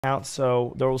out,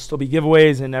 so there will still be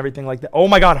giveaways and everything like that. Oh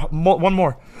my god, one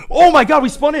more. Oh my god, we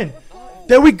spun in.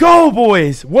 There we go,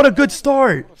 boys. What a good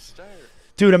start.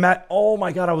 Dude, I'm at, oh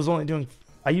my god,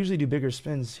 I usually do bigger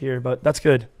spins here, but that's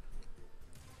good.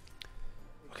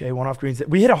 Okay, one off greens.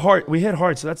 We hit heart,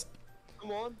 so that's. Come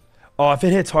on. Oh, if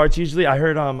it hits hearts, usually, I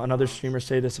heard another streamer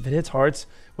say this, if it hits hearts,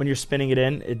 when you're spinning it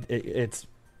in, it's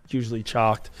usually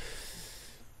chalked.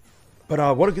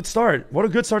 But what a good start. What a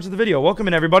good start to the video. Welcome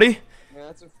in, everybody. Yeah,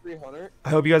 that's a 300. I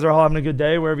hope you guys are all having a good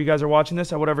day wherever you guys are watching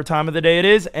this at whatever time of the day it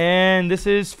is. And this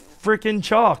is freaking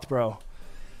chalked, bro.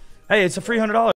 Hey, it's a free $100.